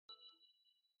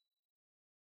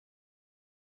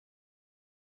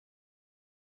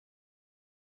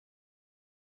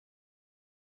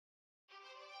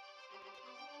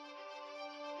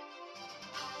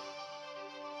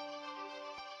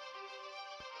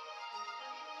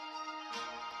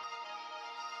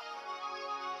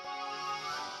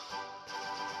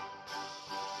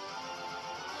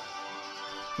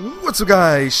What's up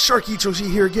guys, sharkeatyoshi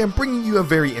here again, bringing you a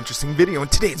very interesting video. In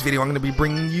today's video I'm going to be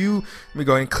bringing you, let me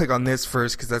go ahead and click on this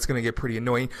first because that's going to get pretty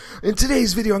annoying. In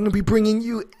today's video I'm going to be bringing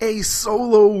you a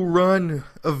solo run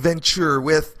adventure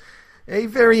with a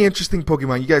very interesting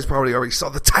Pokemon. You guys probably already saw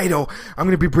the title. I'm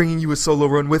going to be bringing you a solo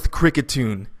run with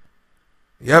Kricketune.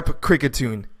 Yep,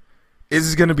 Kricketune. This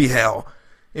is going to be hell.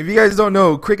 If you guys don't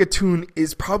know, Kricketune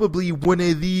is probably one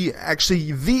of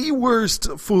actually the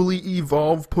worst fully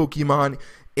evolved Pokemon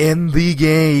in the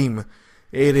game.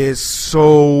 It is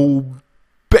so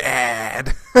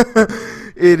bad.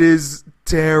 It is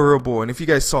terrible. And if you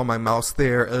guys saw my mouse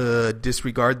there,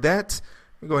 disregard that.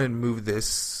 Let me go ahead and move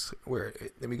this where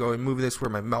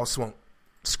my mouse won't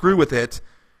screw with it.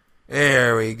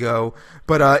 There we go.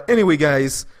 But anyway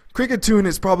guys, Kricketune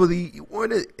is probably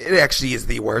it actually is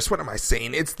the worst. What am I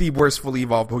saying? It's the worst fully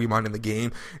evolved Pokemon in the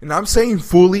game. And I'm saying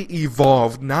fully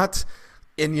evolved, not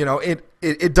in, you know,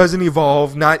 it doesn't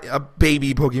evolve, not a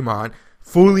baby Pokemon.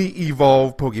 Fully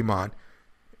evolved Pokemon.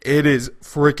 It is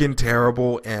freaking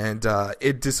terrible, and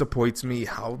it disappoints me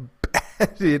how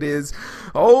bad it is.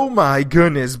 Oh my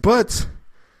goodness. But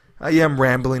I am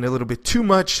rambling a little bit too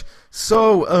much.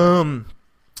 So,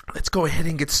 let's go ahead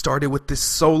and get started with this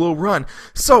solo run.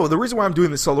 So, the reason why I'm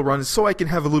doing this solo run is so I can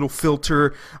have a little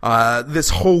filter this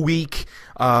whole week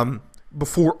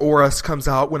before Oras comes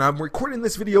out. When I'm recording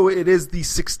this video, it is the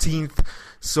 16th.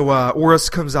 So,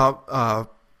 Oras comes out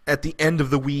at the end of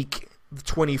the week, the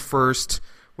 21st,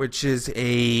 which is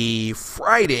a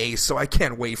Friday. So, I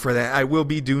can't wait for that. I will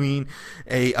be doing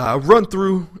a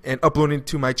run-through and uploading it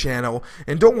to my channel.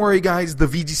 And don't worry, guys, the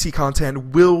VGC content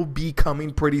will be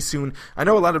coming pretty soon. I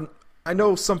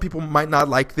know some people might not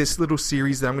like this little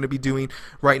series that I'm going to be doing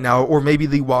right now, or maybe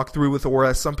the walkthrough with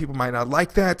Aura. Some people might not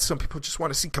like that. Some people just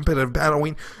want to see competitive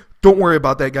battling. Don't worry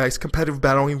about that, guys. Competitive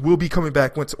battling will be coming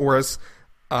back once Aura's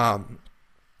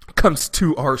comes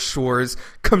to our shores,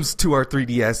 comes to our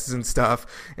 3DSs and stuff,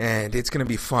 and it's going to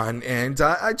be fun. And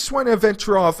I just want to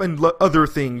venture off and other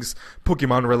things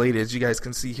Pokemon related, as you guys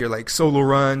can see here, like solo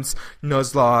runs,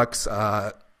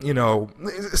 Nuzlockes, you know,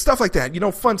 stuff like that, you know,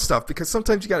 fun stuff, because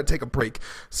sometimes you got to take a break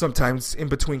sometimes in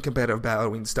between competitive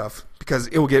battling stuff, because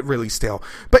it will get really stale.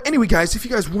 But anyway, guys, if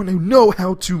you guys want to know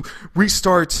how to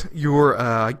restart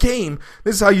your game,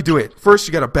 this is how you do it. First,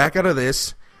 you got to back out of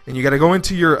this, and you got to go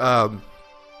into your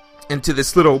into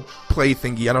this little play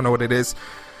thingy. I don't know what it is.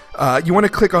 You want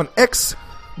to click on X,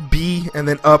 B, and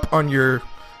then up on your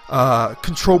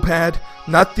control pad,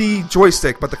 not the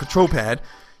joystick, but the control pad.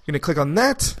 You're going to click on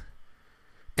that,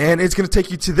 and it's going to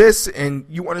take you to this, and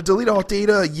you want to delete all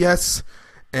data, yes,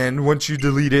 and once you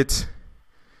delete it,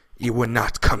 it will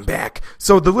not come back.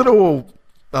 So the little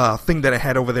thing that I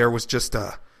had over there was just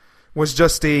a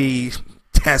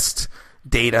test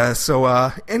data.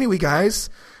 So anyway, guys,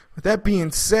 with that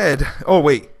being said, oh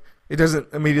wait, it doesn't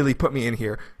immediately put me in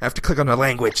here. I have to click on the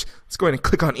language. Let's go ahead and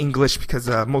click on English, because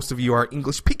most of you are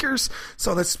English speakers.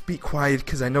 So let's be quiet,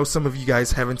 because I know some of you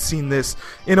guys haven't seen this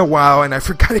in a while, and I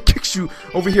forgot to kick you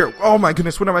over here. Oh my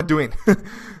goodness, what am I doing?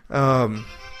 Alrighty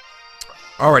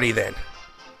then.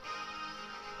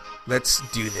 Let's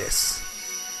do this.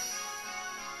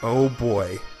 Oh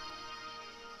boy.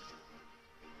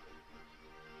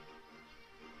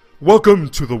 Welcome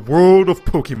to the world of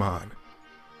Pokemon.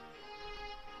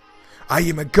 I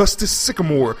am Augustus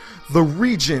Sycamore, the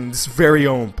region's very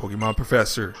own Pokemon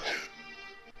professor.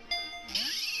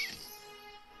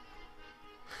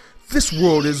 This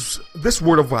world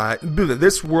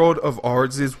of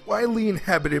ours is widely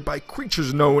inhabited by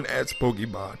creatures known as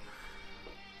Pokemon.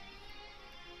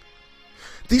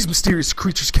 These mysterious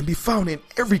creatures can be found in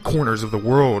every corners of the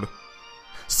world.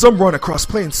 Some run across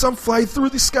plains, some fly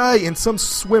through the sky, and some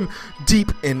swim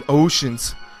deep in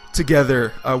oceans.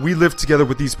 Together, we live together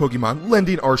with these Pokemon,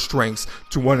 lending our strengths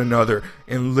to one another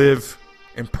and live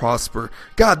and prosper.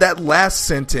 God, that last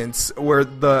sentence where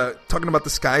talking about the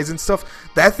skies and stuff,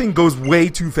 that thing goes way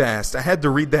too fast. I had to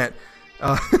read that.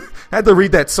 I had to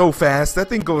read that so fast. That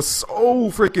thing goes so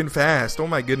freaking fast. Oh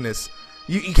my goodness.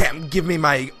 You can't give me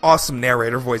my awesome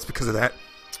narrator voice because of that.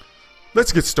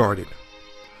 Let's get started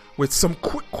with some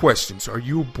quick questions. Are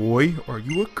you a boy or are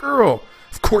you a girl?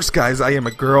 Of course, guys, I am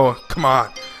a girl. Come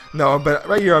on. No, but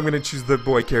right here I'm going to choose the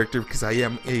boy character because I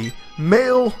am a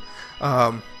male.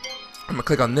 I'm going to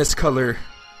click on this color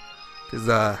because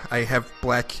I have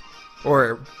black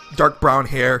or dark brown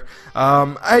hair.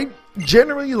 I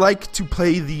generally like to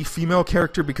play the female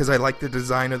character because I like the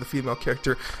design of the female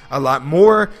character a lot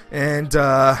more. And,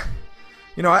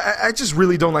 you know, I just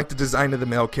really don't like the design of the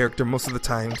male character most of the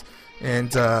time.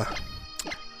 And I'd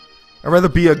rather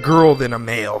be a girl than a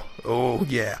male. Oh,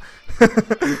 yeah.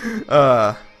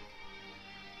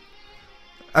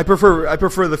 I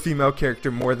prefer the female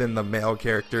character more than the male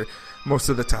character most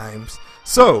of the times.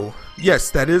 So,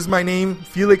 yes, that is my name.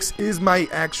 Felix is my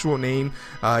actual name.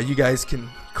 You guys can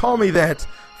call me that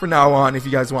for now on if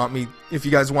you guys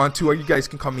want to, or you guys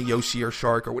can call me Yoshi or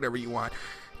Shark or whatever you want.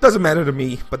 Doesn't matter to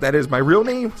me, but that is my real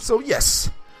name, so yes.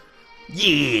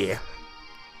 Yeah.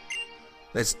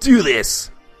 Let's do this.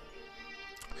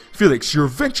 Felix, your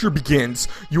adventure begins.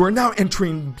 You are now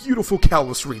entering beautiful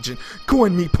Kalos region. Go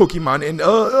and meet Pokemon and,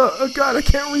 God, I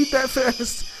can't read that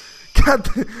fast. God,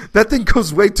 that thing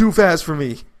goes way too fast for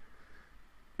me.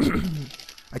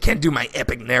 I can't do my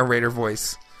epic narrator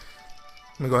voice.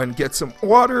 I'm gonna go ahead and get some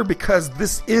water because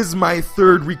this is my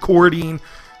third recording.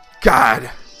 God,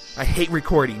 I hate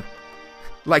recording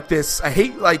like this. I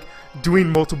hate, like, doing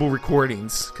multiple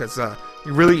recordings because it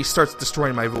really starts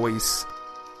destroying my voice.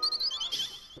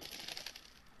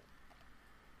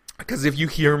 Because if you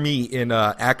hear me in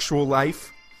actual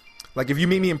life, like if you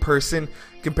meet me in person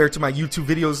compared to my YouTube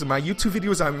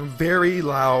videos, I'm very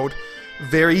loud,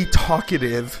 very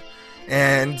talkative,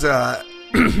 and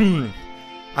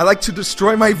I like to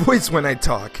destroy my voice when I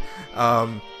talk.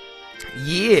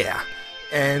 Yeah.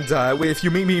 And if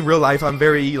you meet me in real life, I'm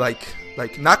very like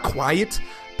not quiet,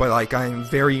 but like I'm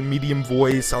very medium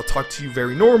voice. I'll talk to you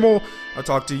very normal. I'll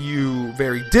talk to you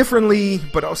very differently,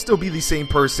 but I'll still be the same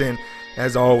person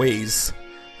as always.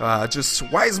 Just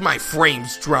why is my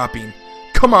frames dropping?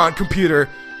 Come on, computer.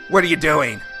 What are you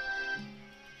doing?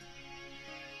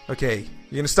 Okay,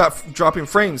 you're gonna stop dropping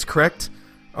frames, correct?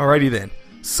 Alrighty then.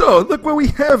 So, look what we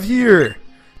have here.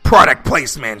 Product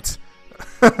placement.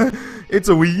 It's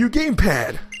a Wii U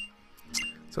gamepad.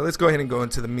 So let's go ahead and go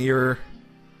into the mirror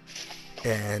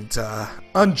and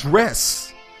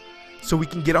undress so we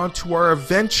can get on to our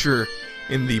adventure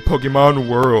in the Pokemon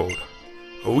world.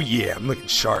 Oh yeah, I'm looking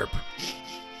sharp.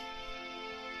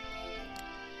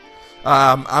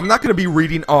 I'm not going to be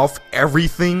reading off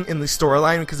everything in the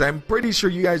storyline because I'm pretty sure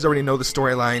you guys already know the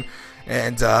storyline.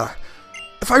 And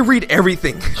if I read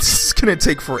everything, it's going to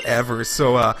take forever.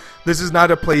 So this is not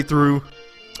a playthrough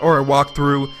or a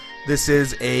walkthrough. This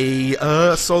is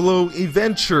a solo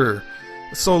adventure,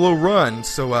 a solo run.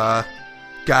 So,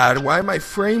 God, why are my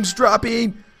frames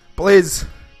dropping? Please,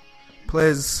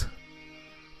 please.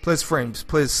 Please frames,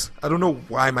 please. I don't know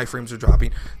why my frames are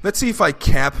dropping. Let's see if I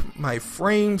cap my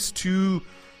frames to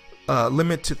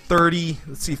limit to 30.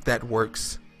 Let's see if that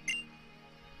works.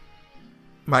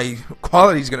 My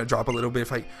quality is going to drop a little bit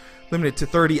if I limit it to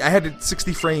 30. I had it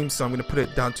 60 frames, so I'm going to put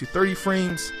it down to 30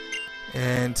 frames.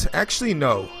 And actually,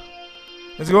 no.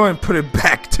 Let's go ahead and put it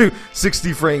back to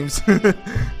 60 frames.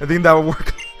 I think that will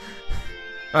work.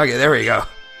 Okay, there we go.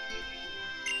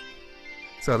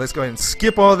 So let's go ahead and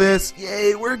skip all this.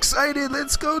 Yay, we're excited.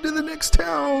 Let's go to the next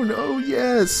town. Oh,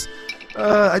 yes.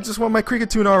 I just want my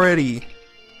kricketune already.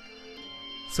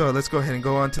 So let's go ahead and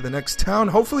go on to the next town.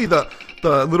 Hopefully the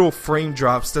little frame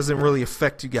drops doesn't really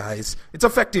affect you guys. It's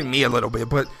affecting me a little bit,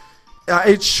 but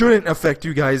it shouldn't affect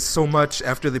you guys so much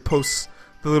after the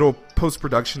little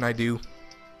post-production I do.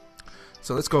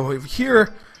 So let's go over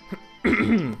here.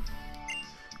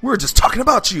 We're just talking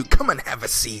about you. Come and have a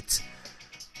seat.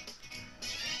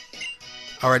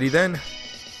 Alrighty then,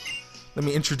 let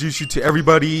me introduce you to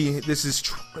everybody. This is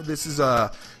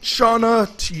Shauna,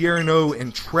 Tierno,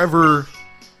 and Trevor.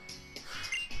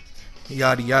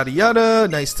 Yada yada yada.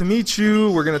 Nice to meet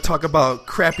you. We're gonna talk about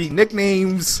crappy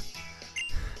nicknames.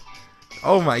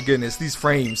 Oh my goodness, these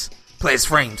frames. Please,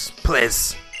 frames,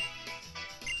 please.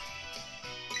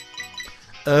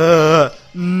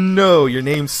 No, your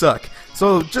names suck.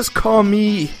 So just call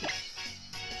me.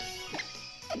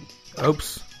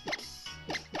 Oops.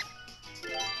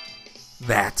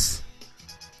 That.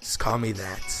 Just call me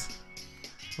that.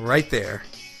 Right there.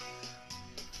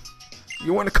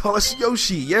 You want to call us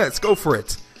Yoshi? Yeah, let's go for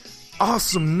it.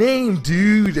 Awesome name,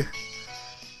 dude.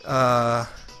 Let's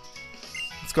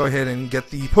go ahead and get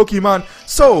the Pokemon.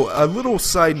 So, a little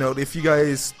side note, if you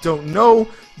guys don't know,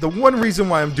 the one reason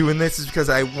why I'm doing this is because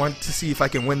I want to see if I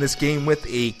can win this game with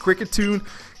a kricketune.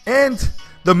 And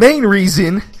the main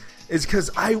reason is because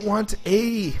I want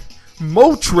a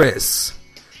Moltres.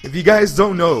 If you guys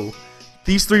don't know,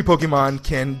 these three Pokemon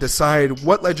can decide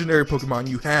what legendary Pokemon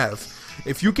you have.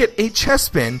 If you get a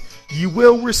Chespin, you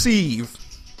will receive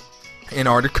an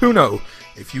Articuno.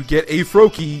 If you get a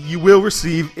Froakie, you will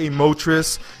receive a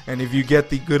Moltres. And if you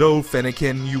get the good old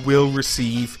Fennekin, you will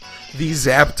receive the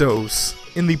Zapdos.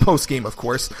 In the post-game, of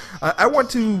course. I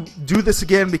want to do this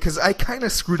again because I kind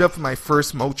of screwed up my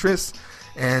first Moltres.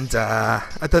 And I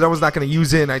thought I was not going to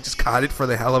use it, and I just caught it for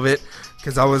the hell of it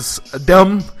because I was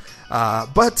dumb.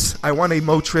 But I want a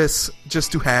Moltres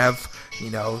just to have, you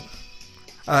know,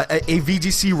 a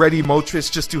VGC ready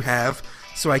Moltres just to have,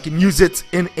 so I can use it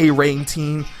in a rain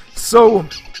team. So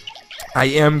I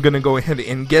am gonna go ahead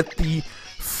and get the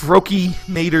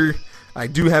Frokinator. I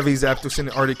do have a Zapdos and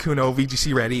Articuno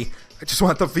VGC ready. I just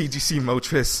want the VGC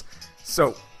Moltres.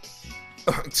 So,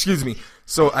 excuse me,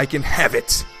 so I can have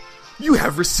it. You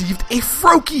have received a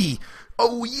Froakie!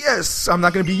 Oh yes! I'm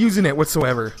not going to be using it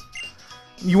whatsoever.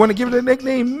 You want to give it a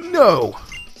nickname? No!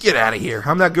 Get out of here.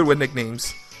 I'm not good with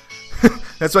nicknames.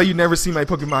 That's why you never see my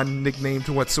Pokemon nicknamed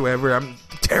whatsoever. I'm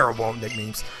terrible at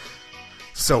nicknames.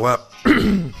 So,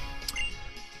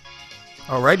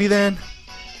 alrighty then.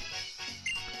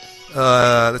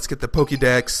 Let's get the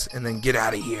Pokédex and then get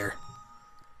out of here.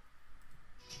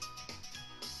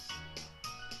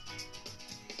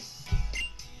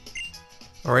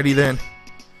 Alrighty then.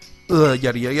 Yada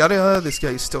yada yada. This guy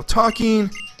is still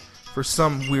talking for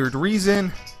some weird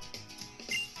reason.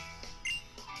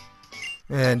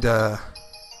 And I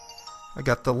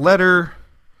got the letter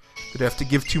that I have to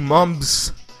give to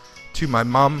Mums. To my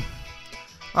mom.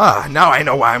 Ah, now I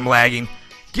know why I'm lagging.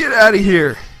 Get out of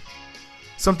here.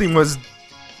 Something was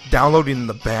downloading in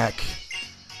the back.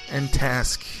 End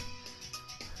task.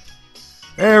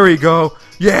 There we go.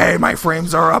 Yay, my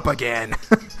frames are up again.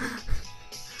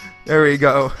 There we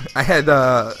go. I had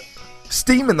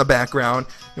Steam in the background.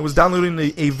 It was downloading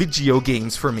a video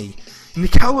games for me. In the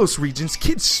Kalos regions,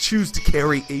 kids choose to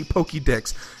carry a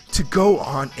Pokédex to go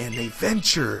on an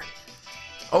adventure.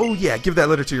 Oh yeah, give that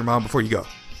letter to your mom before you go.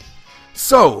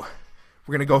 So,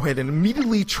 we're going to go ahead and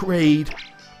immediately trade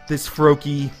this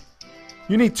Froakie.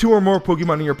 You need 2 or more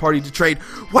Pokemon in your party to trade.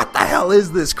 What the hell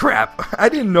is this crap? I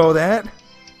didn't know that.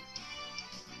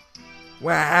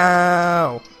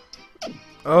 Wow.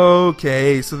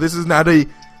 Okay, so this is not a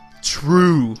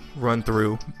true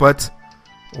run-through, but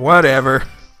whatever.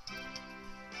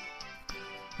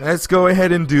 Let's go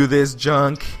ahead and do this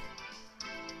junk.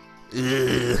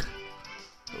 Ugh.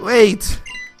 Wait,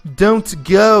 don't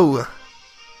go.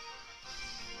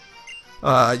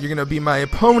 You're gonna be my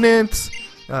opponent.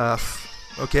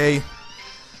 Okay.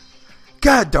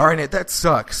 God darn it, that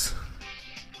sucks.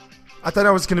 I thought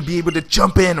I was gonna be able to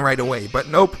jump in right away, but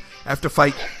nope. I have to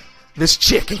fight this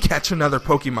chick and catch another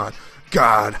Pokemon.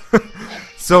 God.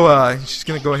 So, she's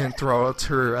gonna go ahead and throw out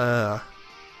her,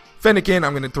 Fennekin.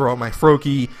 I'm gonna throw out my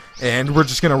Froakie, and we're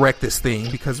just gonna wreck this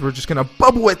thing, because we're just gonna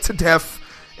bubble it to death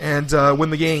and, win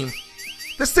the game.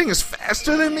 This thing is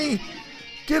faster than me?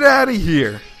 Get out of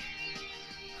here.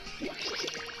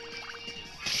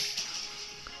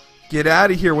 Get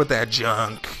out of here with that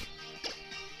junk.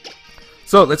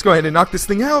 So, let's go ahead and knock this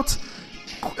thing out.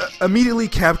 Immediately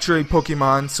capture a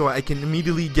Pokemon so I can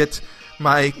immediately get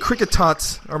my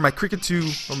Kricketot, or my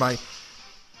Kricketune, or my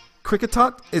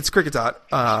Kricketot? It's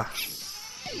Kricketot,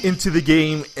 into the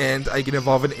game, and I can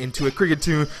evolve it into a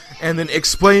Kricketune, and then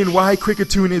explain why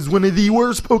Kricketune is one of the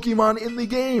worst Pokemon in the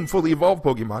game, fully evolved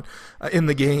Pokemon in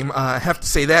the game. I have to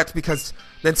say that because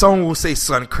then someone will say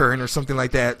Sunkern or something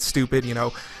like that, stupid, you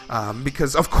know,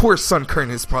 because of course Sunkern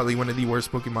is probably one of the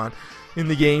worst Pokemon in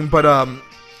the game, but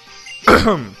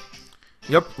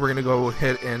yep, we're gonna go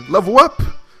ahead and level up,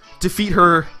 defeat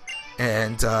her,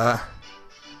 and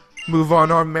move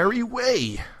on our merry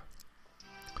way.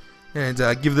 And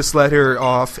give this letter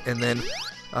off, and then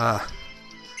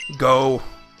go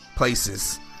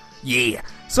places. Yeah.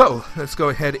 So, let's go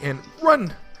ahead and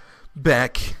run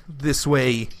back this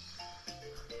way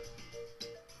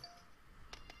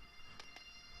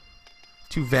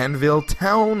to Vanville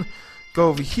Town. Go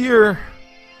over here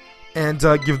and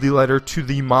give the letter to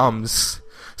the moms.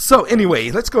 So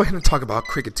anyway, let's go ahead and talk about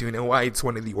Kricketune and why it's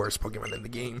one of the worst Pokemon in the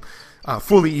game.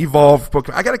 Fully evolved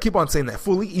Pokemon. I gotta keep on saying that.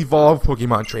 Fully evolved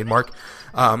Pokemon trademark.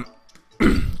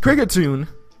 Kricketune,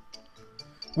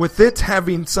 with it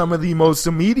having some of the most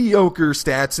mediocre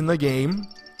stats in the game,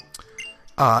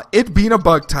 it being a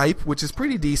bug type, which is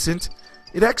pretty decent,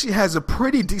 it actually has a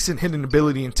pretty decent hidden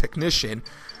ability in Technician,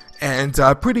 and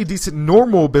pretty decent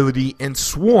normal ability in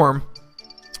Swarm.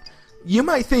 You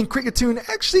might think Kricketune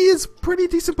actually is pretty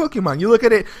decent Pokemon. You look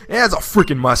at it, it has a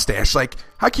freaking mustache. Like,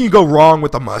 how can you go wrong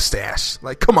with a mustache?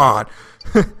 Like, come on.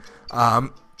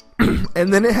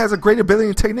 And then it has a great ability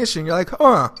in Technician. You're like,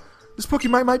 huh, this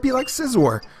Pokemon might be like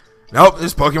Scizor. Nope,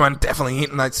 this Pokemon definitely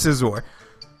ain't like Scizor.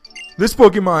 This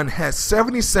Pokemon has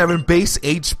 77 base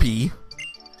HP,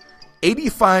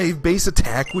 85 base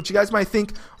attack, which you guys might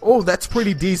think, oh, that's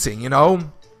pretty decent, you know?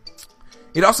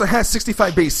 It also has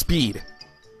 65 base speed.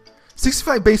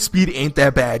 65 base speed ain't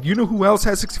that bad. You know who else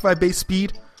has 65 base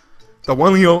speed? The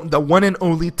one and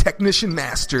only Technician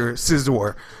Master,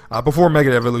 Scizor. Before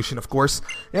Mega Evolution, of course.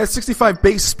 It has 65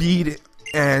 base speed,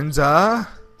 and,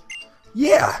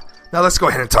 yeah. Now let's go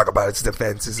ahead and talk about its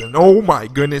defenses. And oh my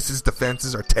goodness, its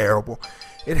defenses are terrible.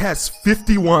 It has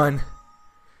 51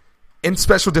 in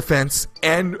special defense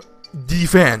and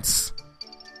defense.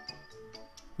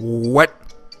 What?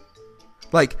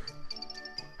 Like,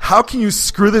 how can you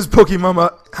screw this Pokemon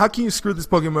up? How can you screw this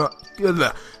Pokemon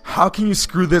up? How can you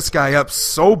screw this guy up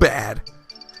so bad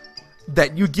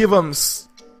that you give him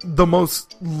the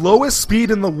most lowest speed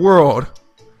in the world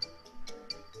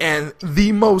and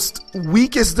the most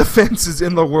weakest defenses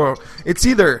in the world? It's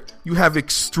either you have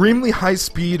extremely high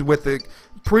speed with a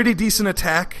pretty decent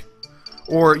attack,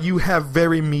 or you have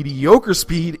very mediocre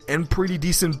speed and pretty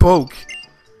decent bulk.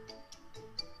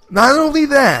 Not only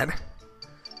that,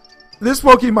 this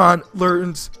Pokemon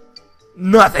learns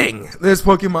nothing. This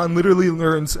Pokemon literally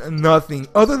learns nothing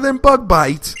other than Bug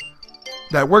Bite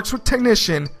that works with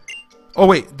Technician. Oh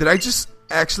wait, did I just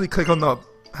actually click on the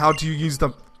how do you use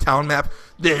the town map?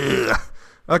 Ugh.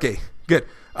 Okay, good.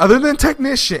 Other than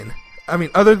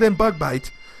other than Bug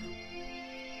Bite,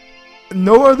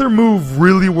 no other move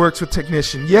really works with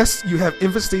Technician. Yes, you have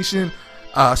Infestation,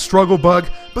 Struggle Bug,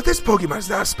 but this Pokemon is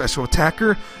not a special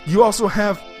attacker. You also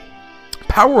have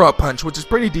Power Up Punch, which is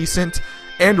pretty decent,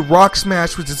 and Rock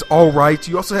Smash, which is alright.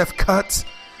 You also have Cut,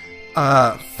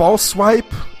 False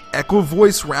Swipe, Echo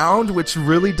Voice Round, which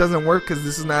really doesn't work because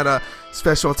this is not a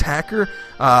special attacker.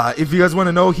 If you guys want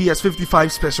to know, he has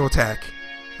 55 special attack.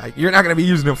 You're not going to be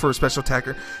using him for a special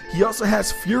attacker. He also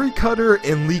has Fury Cutter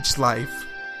and Leech Life.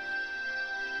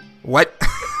 What?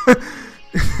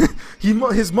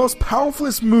 His most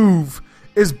powerfulest move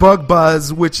is Bug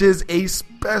Buzz, which is a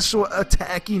special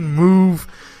attacking move,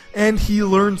 and he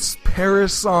learns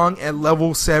Parasong at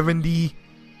level 70.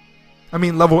 I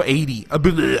mean level 80,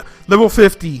 level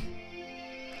 50.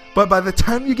 But by the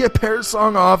time you get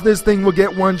Parasong off, this thing will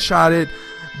get one-shotted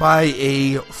by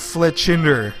a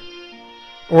Fletchinder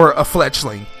or a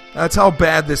Fletchling. That's how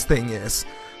bad this thing is.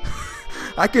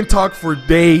 I can talk for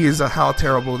days of how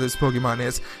terrible this Pokemon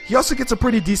is. He also gets a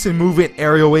pretty decent move in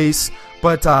Aerial Ace,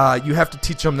 but you have to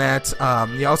teach him that.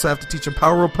 You also have to teach him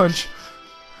Power Up Punch.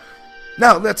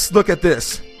 Now, let's look at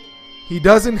this. He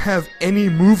doesn't have any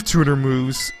move tuner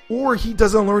moves, or he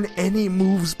doesn't learn any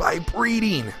moves by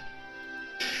breeding.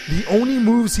 The only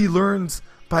moves he learns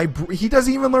by he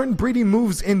doesn't even learn breeding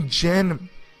moves in Gen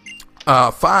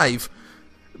 5.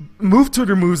 Move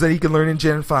tuner moves that he can learn in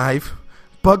Gen 5.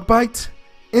 Bug Bite,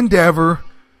 Endeavor,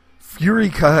 Fury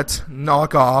Cut,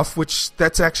 Knock Off, which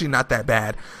that's actually not that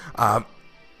bad.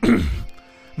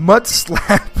 Mud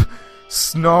Slap,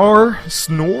 Snore,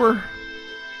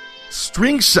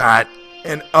 String Shot,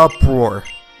 and Uproar.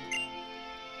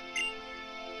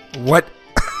 What?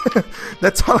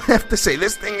 That's all I have to say.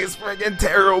 This thing is freaking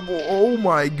terrible. Oh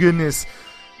my goodness.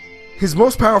 His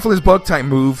most powerful Bug type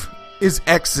move is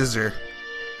X-Scissor.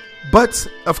 But,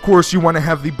 of course, you want to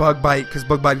have the Bug Bite, because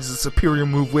Bug Bite is a superior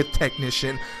move with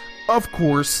Technician. Of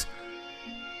course,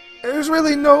 there's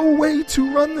really no way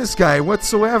to run this guy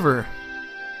whatsoever.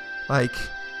 Like,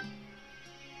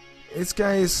 this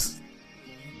guy is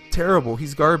terrible.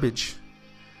 He's garbage.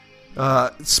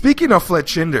 Speaking of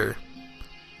Fletchinder,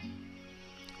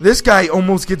 this guy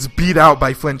almost gets beat out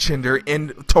by Fletchinder in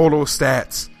total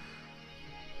stats.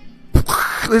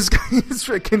 This guy is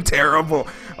freaking terrible.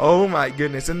 Oh my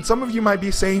goodness. And some of you might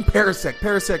be saying Parasect.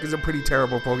 Parasect is a pretty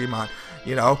terrible Pokemon,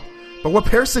 you know. But what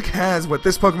Parasect has, what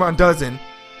this Pokemon doesn't,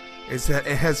 is that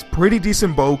it has pretty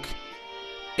decent bulk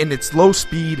in its low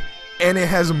speed, and it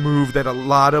has a move that a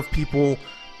lot of people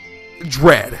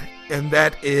dread, and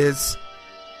that is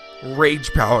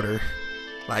Rage Powder.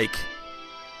 Like,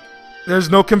 there's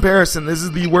no comparison. This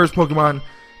is the worst Pokemon,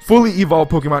 fully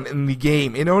evolved Pokemon in the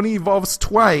game. It only evolves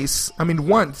once,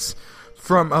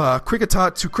 from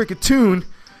Kricketot to Kricketune,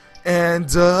 and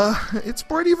it's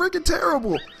pretty freaking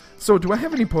terrible. So, do I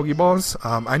have any Pokeballs?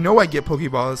 I know I get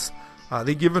Pokeballs.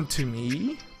 They give them to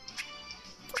me.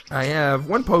 I have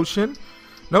one potion.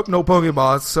 Nope, no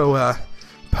Pokeballs. So,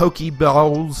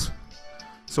 Pokeballs.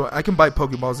 So, I can buy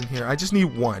Pokeballs in here. I just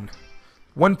need one.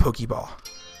 One Pokeball.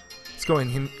 Let's go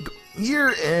in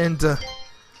here and...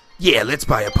 yeah, let's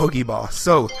buy a Pokeball.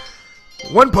 So,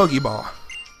 one Pokeball.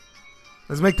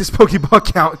 Let's make this Pokeball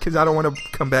count, because I don't want to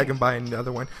come back and buy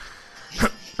another one.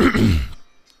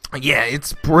 Yeah,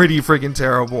 it's pretty freaking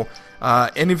terrible.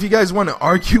 And if you guys want to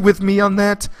argue with me on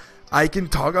that, I can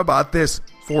talk about this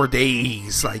for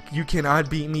days. Like, you cannot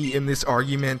beat me in this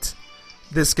argument.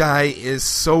 This guy is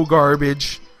so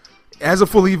garbage. As a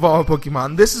fully evolved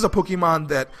Pokemon, this is a Pokemon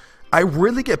that I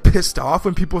really get pissed off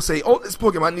when people say, oh, this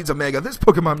Pokemon needs a Mega, this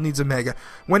Pokemon needs a Mega,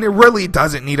 when it really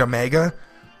doesn't need a Mega.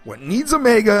 What needs a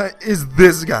Mega is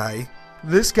this guy.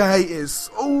 This guy is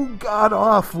so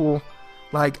god-awful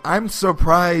Like, I'm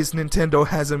surprised Nintendo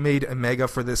hasn't made a Mega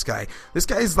for this guy. This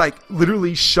guy is, like,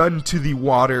 literally shunned to the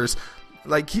waters.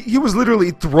 Like, he was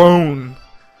literally thrown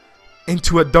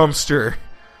into a dumpster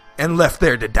and left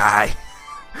there to die.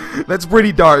 That's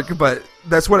pretty dark, but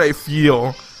that's what I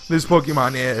feel this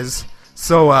Pokemon is.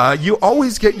 So, you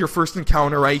always get your first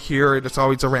encounter right here, and it's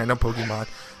always a random Pokemon.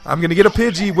 I'm going to get a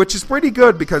Pidgey, which is pretty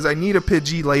good because I need a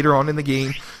Pidgey later on in the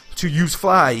game to use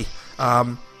Fly.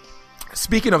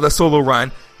 Speaking of the solo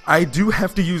run, I do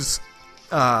have to use,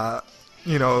 HM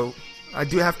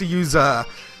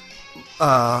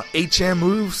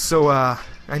moves, so I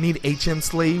need HM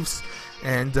slaves,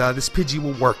 and this Pidgey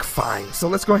will work fine. So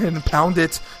let's go ahead and pound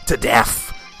it to death.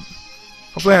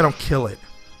 Hopefully I don't kill it.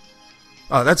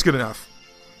 Oh, that's good enough.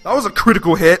 That was a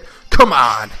critical hit. Come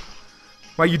on.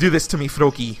 Why you do this to me,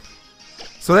 Froakie?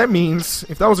 So that means,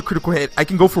 if that was a critical hit, I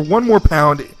can go for one more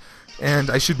pound, and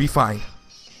I should be fine.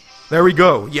 There we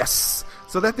go. Yes.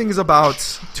 So that thing is about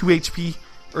 2 HP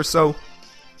or so.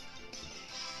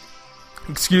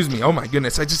 Excuse me. Oh my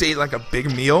goodness. I just ate like a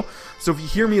big meal. So if you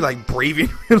hear me like braving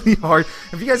really hard,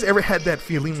 have you guys ever had that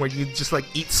feeling where you just like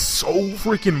eat so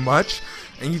freaking much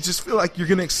and you just feel like you're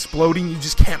gonna explode and you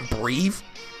just can't breathe?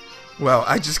 Well,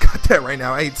 I just got that right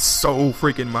now. I ate so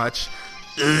freaking much.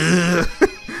 Ugh.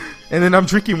 And then I'm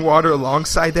drinking water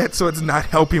alongside that, so it's not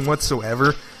helping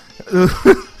whatsoever.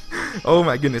 Oh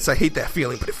my goodness, I hate that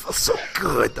feeling, but it feels so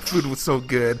good. The food was so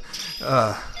good.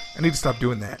 I need to stop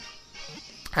doing that.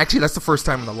 Actually, that's the first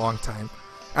time in a long time.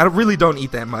 I really don't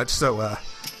eat that much, so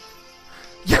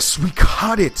yes, we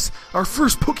caught it! Our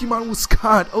first Pokemon was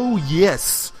caught! Oh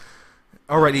yes!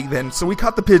 Alrighty then, so we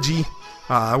caught the Pidgey.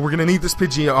 We're gonna need this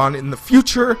Pidgey on in the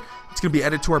future. It's gonna be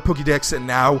added to our Pokédex, and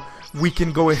now we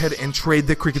can go ahead and trade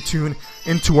the Kricketune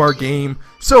into our game.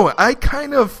 So I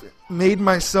kind of made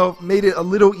it a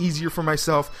little easier for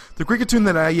myself. The Kricketune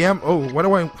that I am. Oh, what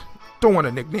do I? Don't want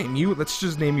to nickname you. Let's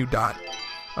just name you Dot.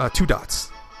 2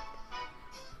 dots.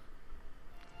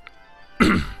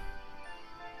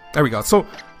 There we go. So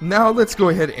now let's go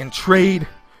ahead and trade.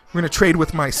 We're gonna trade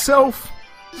with myself.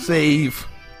 Save.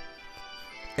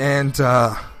 And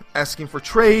asking for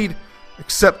trade.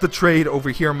 Accept the trade over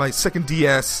here on my second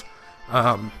DS.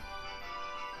 Yeah,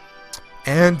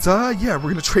 we're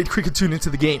gonna trade Kricketune into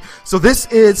the game. So this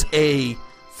is a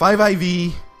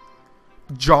 5IV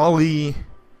Jolly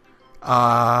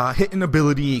hitting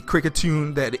ability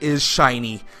Kricketune that is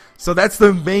shiny. So that's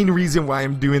the main reason why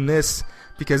I'm doing this,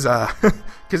 because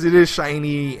because it is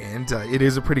shiny and it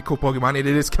is a pretty cool Pokemon. It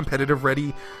is competitive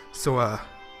ready. So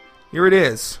here it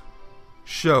is.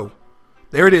 Show.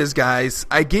 There it is, guys.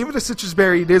 I gave it a Citrus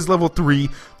Berry. It is level 3.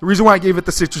 The reason why I gave it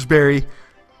the Citrus Berry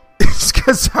is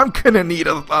because I'm going to need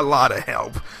a lot of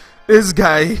help. This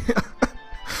guy...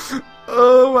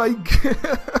 oh my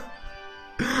god.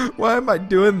 Why am I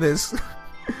doing this?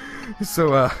 So,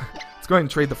 let's go ahead and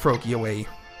trade the Froakie away.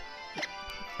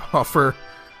 Offer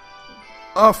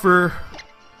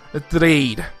a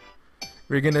trade.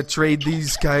 We're going to trade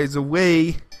these guys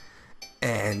away.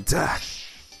 And,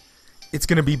 it's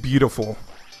going to be beautiful.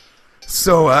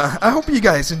 So, I hope you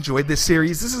guys enjoyed this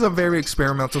series. This is a very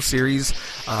experimental series.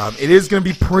 It is going to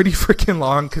be pretty freaking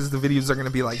long because the videos are going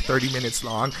to be like 30 minutes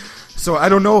long. So, I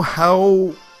don't know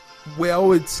how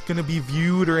well it's going to be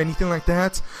viewed or anything like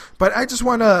that. But I just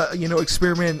want to,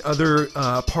 experiment other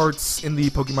parts in the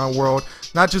Pokemon world.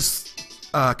 Not just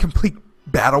complete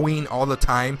battling all the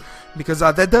time. Because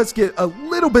that does get a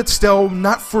little bit stale.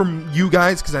 Not for you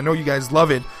guys, because I know you guys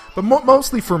love it. But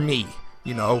mostly for me.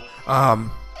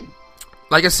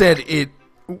 Like I said, it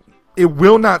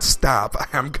will not stop.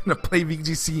 I'm gonna play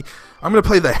VGC. I'm gonna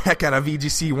play the heck out of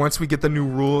VGC once we get the new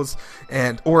rules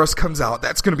and Oris comes out.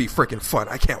 That's gonna be freaking fun.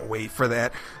 I can't wait for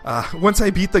that. Once I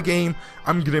beat the game,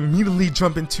 I'm gonna immediately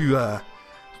jump into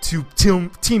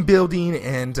team building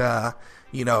and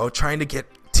trying to get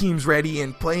teams ready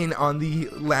and playing on the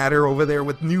ladder over there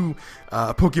with new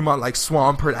Pokemon like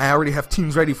Swampert. I already have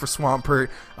teams ready for Swampert,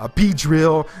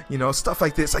 Beedrill, stuff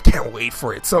like this. I can't wait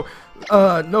for it. So,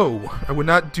 no, I would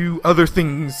not do other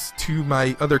things to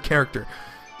my other character.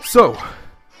 So,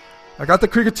 I got the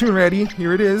Kricketune ready.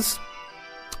 Here it is.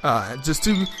 Just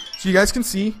so you guys can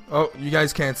see. Oh, you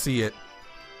guys can't see it.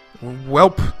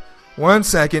 Welp. 1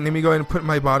 second. Let me go ahead and put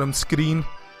my bottom screen.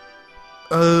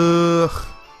 There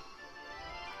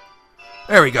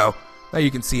we go. Now you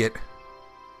can see it.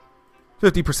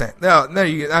 50%. Now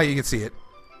you can see it.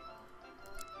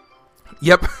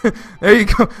 Yep. There you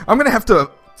go. I'm going to have to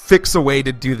fix a way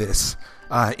to do this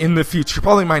in the future.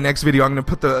 Probably my next video I'm going to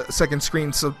put the second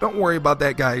screen, so don't worry about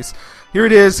that, guys. Here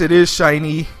it is. It is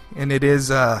shiny, and it is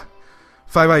 5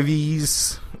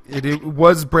 IVs. it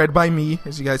was bred by me,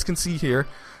 as you guys can see here.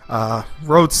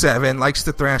 Road 7, likes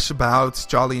to thrash about,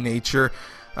 jolly nature.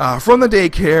 From the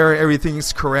daycare,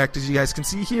 everything's correct, as you guys can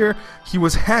see here. He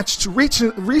was hatched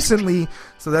recently,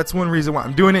 so that's one reason why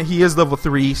I'm doing it. He is level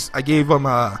 3. I gave him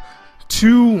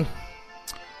two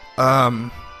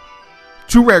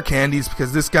rare candies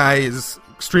because this guy is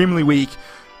extremely weak.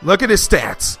 Look at his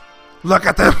stats. Look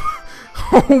at them.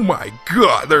 Oh my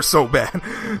god, they're so bad.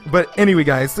 But anyway,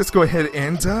 guys, let's go ahead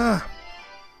and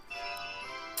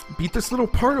beat this little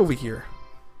part over here.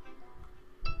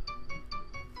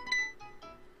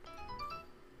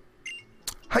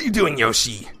 How you doing,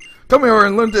 Yoshi? Come here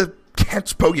and learn to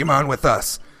catch Pokemon with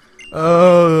us.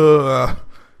 Oh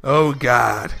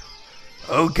god.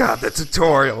 Oh god, the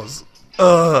tutorials.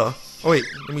 Oh wait,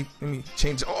 let me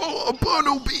change. Oh, a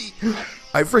Bunnelby.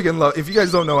 I freaking love. If you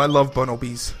guys don't know, I love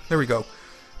Bunnelbys. There we go.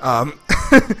 I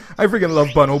freaking love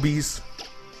Bunnelbys.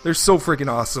 They're so freaking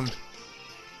awesome.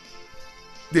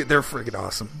 They're freaking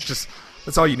awesome. Just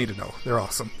that's all you need to know. They're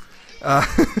awesome.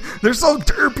 They're so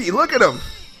derpy. Look at them.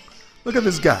 Look at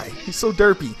this guy. He's so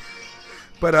derpy.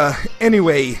 But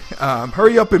anyway,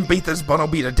 hurry up and beat this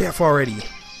Bunnelby to death already.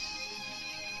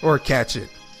 Or catch it.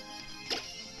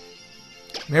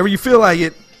 Whenever you feel like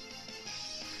it.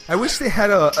 I wish they had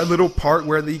a little part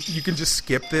where you can just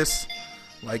skip this.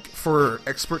 Like for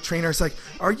expert trainers, like,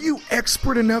 are you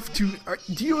expert enough to,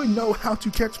 do you know how to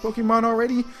catch Pokemon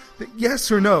already? Yes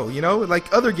or no, you know,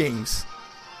 like other games.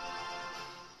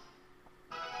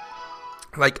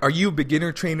 Like, are you a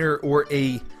beginner trainer or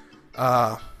a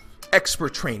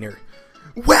expert trainer?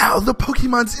 Wow, the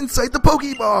Pokemon's inside the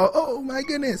Pokeball! Oh my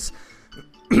goodness!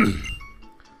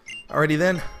 Alrighty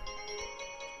then.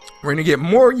 We're gonna get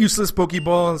more useless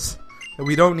Pokeballs that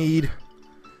we don't need.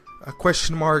 A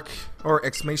question mark or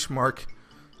exclamation mark.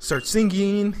 Start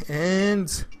singing,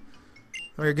 and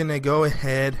we're gonna go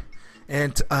ahead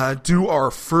and do our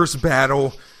first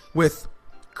battle with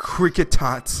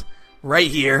Kricketot right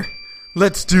here.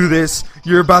 Let's do this.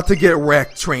 You're about to get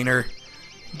wrecked, trainer.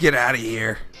 Get out of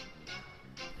here.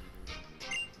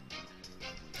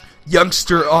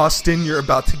 Youngster Austin, you're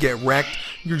about to get wrecked.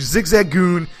 Your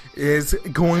Zigzagoon is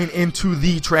going into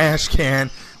the trash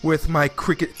can with my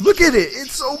Cricket. Look at it.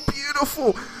 It's so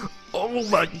beautiful. Oh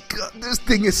my god. This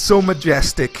thing is so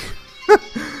majestic.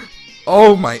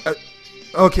 Oh my.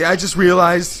 Okay, I just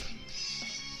realized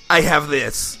I have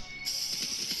this.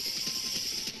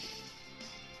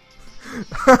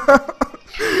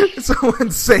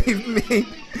 Someone saved me.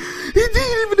 He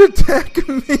didn't even attack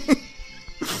me.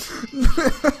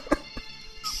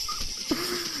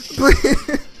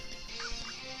 Please.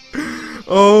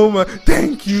 Oh my,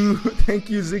 thank you,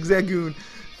 Zigzagoon.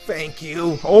 Thank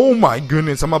you. Oh my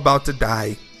goodness, I'm about to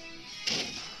die.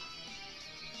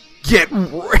 Get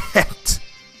wrecked.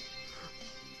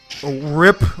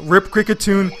 Rip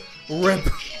Kricketune, rip.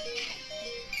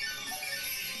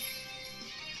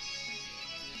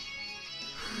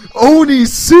 Only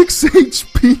 6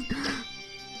 HP.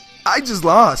 I just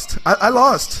lost. I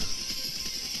lost.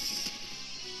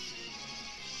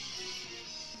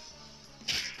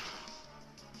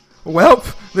 Well,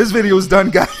 this video is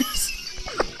done, guys.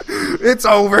 It's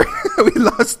over. We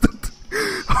lost it.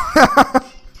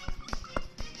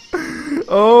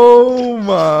 Oh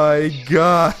my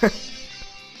god.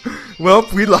 Well,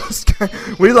 we lost.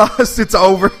 We lost. It's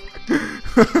over.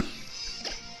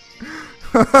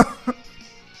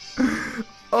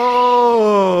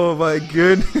 Oh my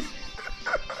goodness.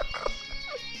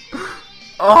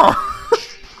 Oh.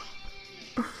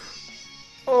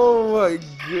 Oh my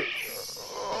god.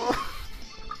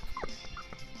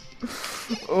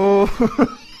 Oh.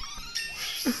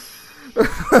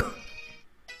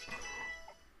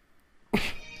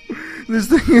 This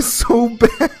thing is so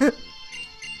bad.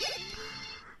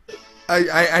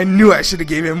 I knew I should have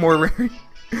gave it more rare.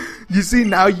 You see,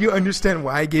 now you understand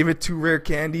why I gave it 2 rare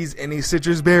candies and a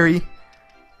citrus berry.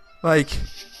 Like,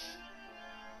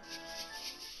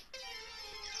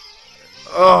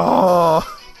 oh.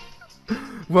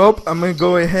 Well, I'm gonna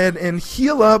go ahead and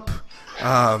heal up.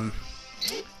 I'll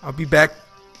be back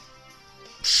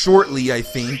shortly, I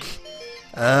think.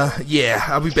 Yeah,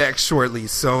 I'll be back shortly.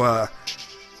 So,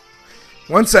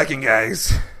 1 second,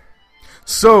 guys.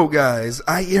 So, guys,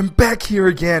 I am back here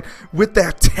again with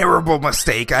that terrible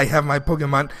mistake. I have my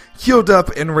Pokemon healed up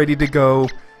and ready to go.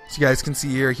 As you guys can see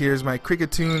here, here's my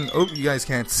Kricketune. Oh, you guys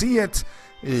can't see it.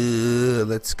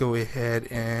 Let's go ahead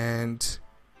and...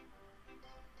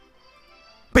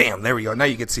 Bam! There we go. Now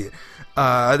you can see it.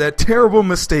 That terrible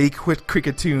mistake with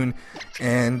Kricketune.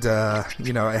 And,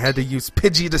 you know, I had to use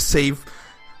Pidgey to save...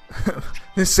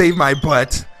 to save my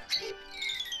butt.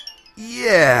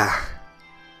 Yeah.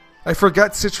 I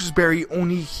forgot Citrus Berry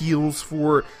only heals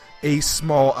for a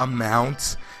small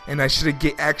amount, and I should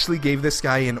have actually gave this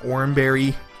guy an Oran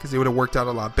Berry, because it would have worked out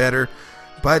a lot better.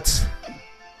 But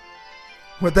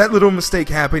with that little mistake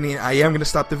happening, I am going to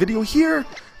stop the video here,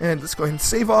 and let's go ahead and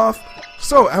save off.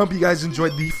 So, I hope you guys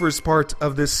enjoyed the first part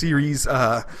of this series.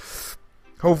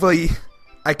 Hopefully,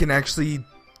 I can actually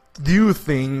do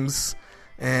things,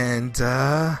 and,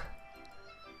 yeah.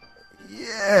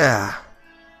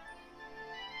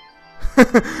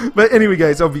 But anyway,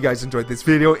 guys, I hope you guys enjoyed this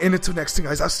video, and until next time,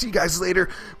 guys, I'll see you guys later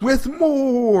with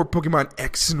more Pokemon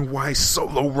X and Y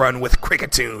solo run with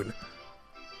kricketune.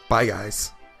 Bye,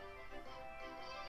 guys.